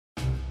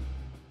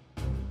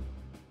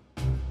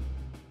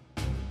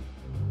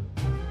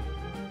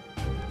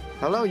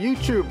Hello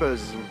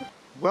YouTubers,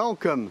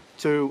 welcome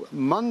to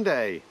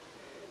Monday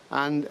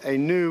and a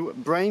new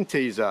brain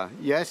teaser.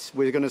 Yes,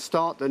 we're going to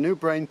start the new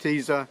brain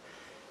teaser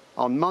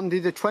on Monday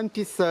the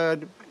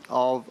 23rd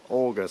of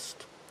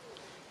August.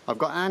 I've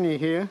got Annie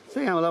here.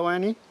 Say hello,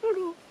 Annie.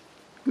 Hello.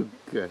 Good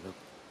girl.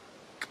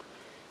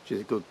 She's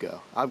a good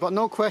girl. I've got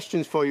no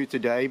questions for you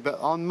today, but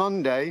on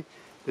Monday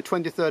the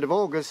 23rd of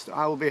August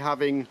I will be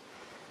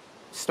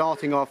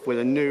starting off with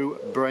a new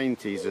brain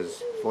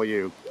teasers for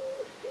you.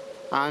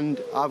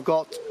 And I've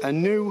got a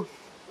new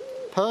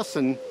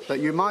person that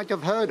you might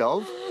have heard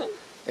of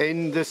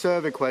in the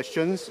survey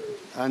questions,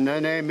 and her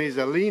name is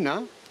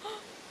ALINA,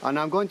 and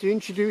I'm going to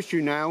introduce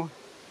you now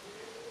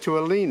to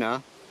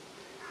ALINA,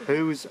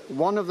 who's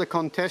one of the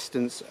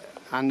contestants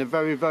and the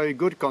very, very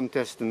good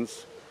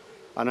contestants.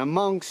 And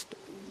amongst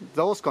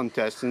those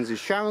contestants is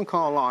Sharon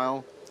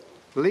Carlisle,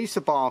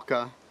 Lisa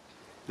Barker,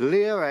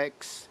 Leah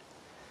X,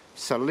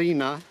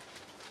 Selena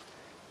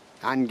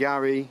and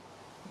Gary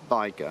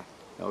Biker.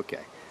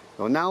 Okay,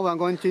 well now I'm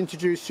going to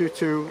introduce you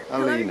to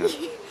ALINA.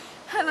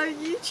 Hello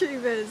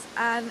YouTubers,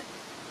 and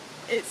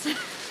it's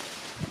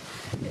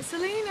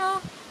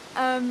ALINA.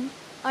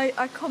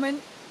 I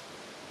comment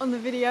on the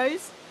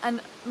videos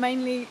and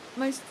mainly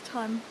most of the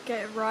time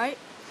get it right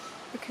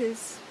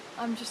because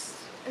I just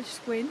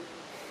win.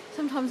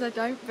 Sometimes I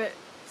don't, but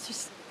it's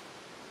just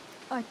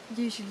I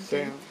usually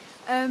do.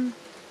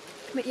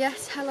 But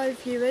yes, hello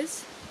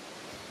viewers.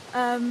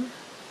 I'm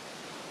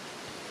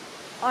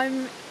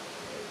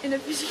in a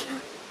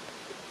video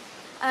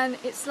and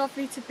it's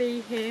lovely to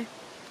be here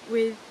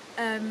with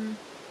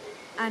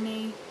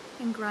Annie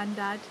and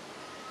Grandad,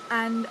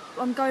 and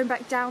I'm going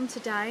back down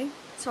today,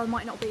 so I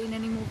might not be in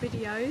any more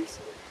videos,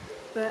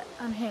 but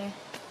I'm here,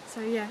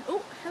 so yeah.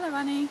 Oh, hello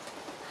Annie.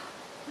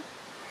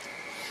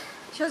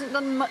 She hasn't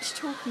done much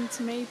talking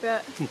to me,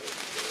 but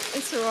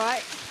it's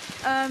alright.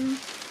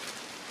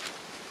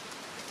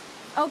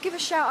 I'll give a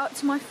shout out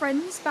to my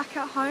friends back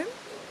at home.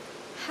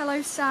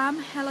 Hello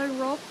Sam, hello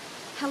Rob,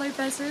 hello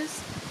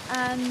Bezzers,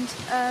 and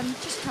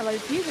just hello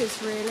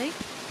viewers really.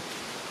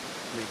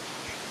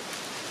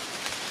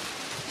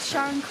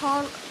 Sharon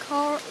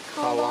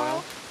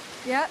Carlisle.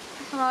 Yeah,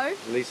 hello.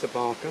 Lisa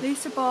Barker.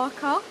 Lisa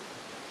Barker.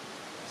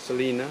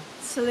 Selena.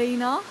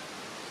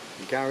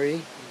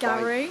 Gary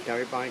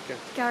Biker.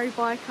 Gary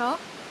Biker.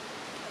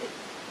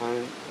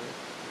 And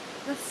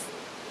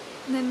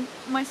then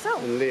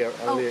myself. And Leah.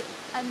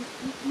 And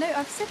no,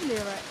 I've said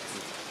Leah X.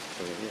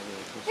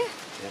 Yeah.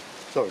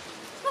 Sorry.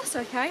 That's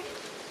okay.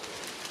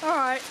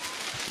 Alright.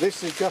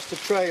 This is just a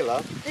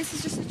trailer. This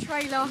is just a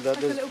trailer, like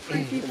a little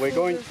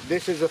preview.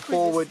 This is the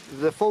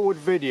forward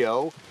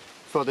video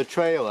for the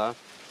trailer.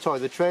 Sorry,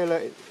 the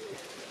trailer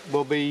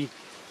will be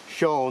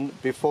shown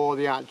before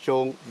the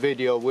actual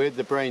video with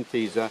the brain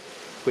teaser,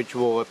 which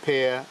will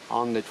appear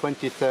on the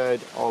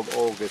 23rd of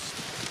August,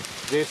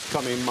 this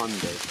coming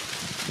Monday.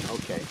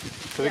 Okay,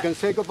 so we can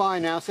say goodbye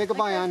now. Say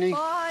goodbye, Annie.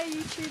 Bye,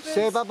 YouTubers.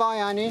 Say bye-bye,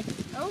 Annie.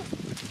 Oh,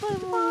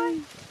 bye-bye.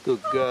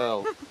 Good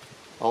girl.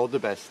 All the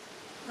best.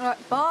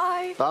 Alright,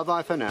 bye.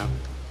 Bye-bye for now.